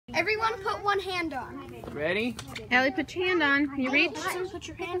Everyone put one hand on. Ready? Ellie, put your hand on. Can you reach? Put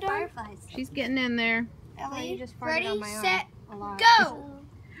your hand on. She's getting in there. Ellie, ready, set, go!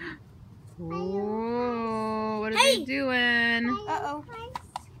 Oh, what are they doing? Uh-oh.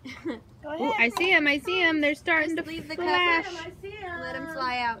 Oh, I see him. I see him. They're starting to Leave the flash. cover. Let them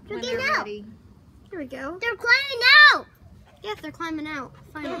fly out when Looking they're out. ready. Here we go. They're climbing out. Yes, they're climbing out.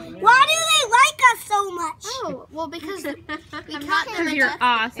 Finally. Why do they like us so much? Oh, well, because we caught them Because and you're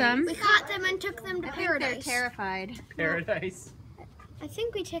awesome. we caught them and took them to They're paradise. terrified. Paradise. I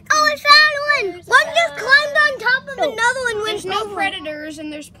think we took. Oh, I found one. One just climbed on top of another one. There's no predators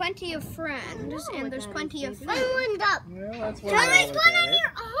and there's plenty of friends and there's plenty of food. Someone's up. Well, that's one Somebody's way to one look at on it.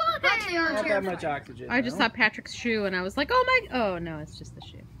 your arm. But they are Not that terrified. much oxygen. I just though. saw Patrick's shoe and I was like, oh my. Oh no, it's just the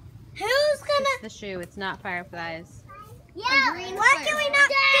shoe. Who's It's gonna? the shoe. It's not fireflies. Yeah. Why can we not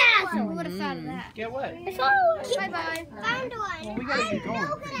get We one? would have found that. Get what? Bye-bye. Found one. We gotta keep going.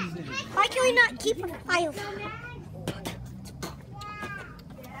 Why can we not keep a file?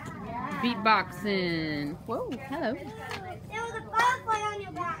 Beatboxing. Whoa, hello. There was a firefly on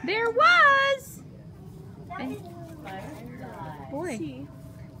your back. There was. Boy,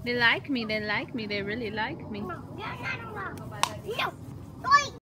 they like me. They like me. They really like me. No.